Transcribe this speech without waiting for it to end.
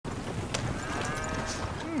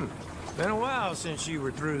Been a while since you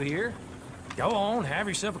were through here. Go on, have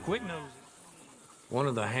yourself a quick nosy. One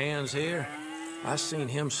of the hands here, I seen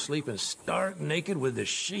him sleeping stark naked with the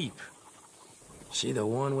sheep. See the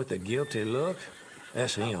one with the guilty look?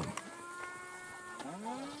 That's him.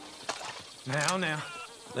 Now,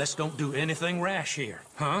 let's don't do anything rash here,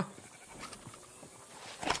 huh?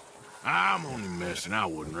 I'm only messing. I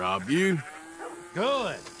wouldn't rob you.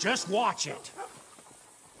 Good. Just watch it.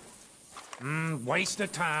 Waste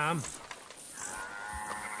of time.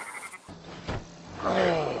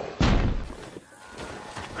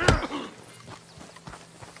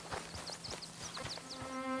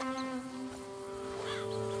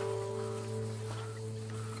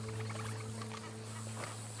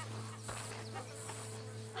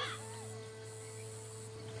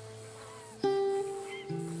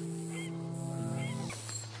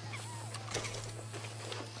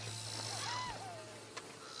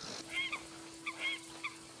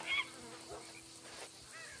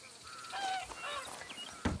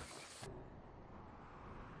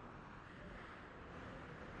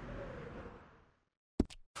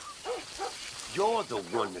 You're the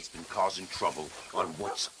one that's been causing trouble on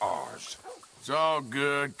what's ours. It's all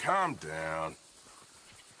good. Calm down.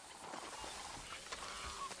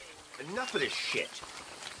 Enough of this shit.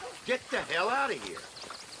 Get the hell out of here.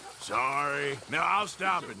 Sorry. Now, I'll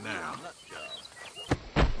stop it now. Nutjob.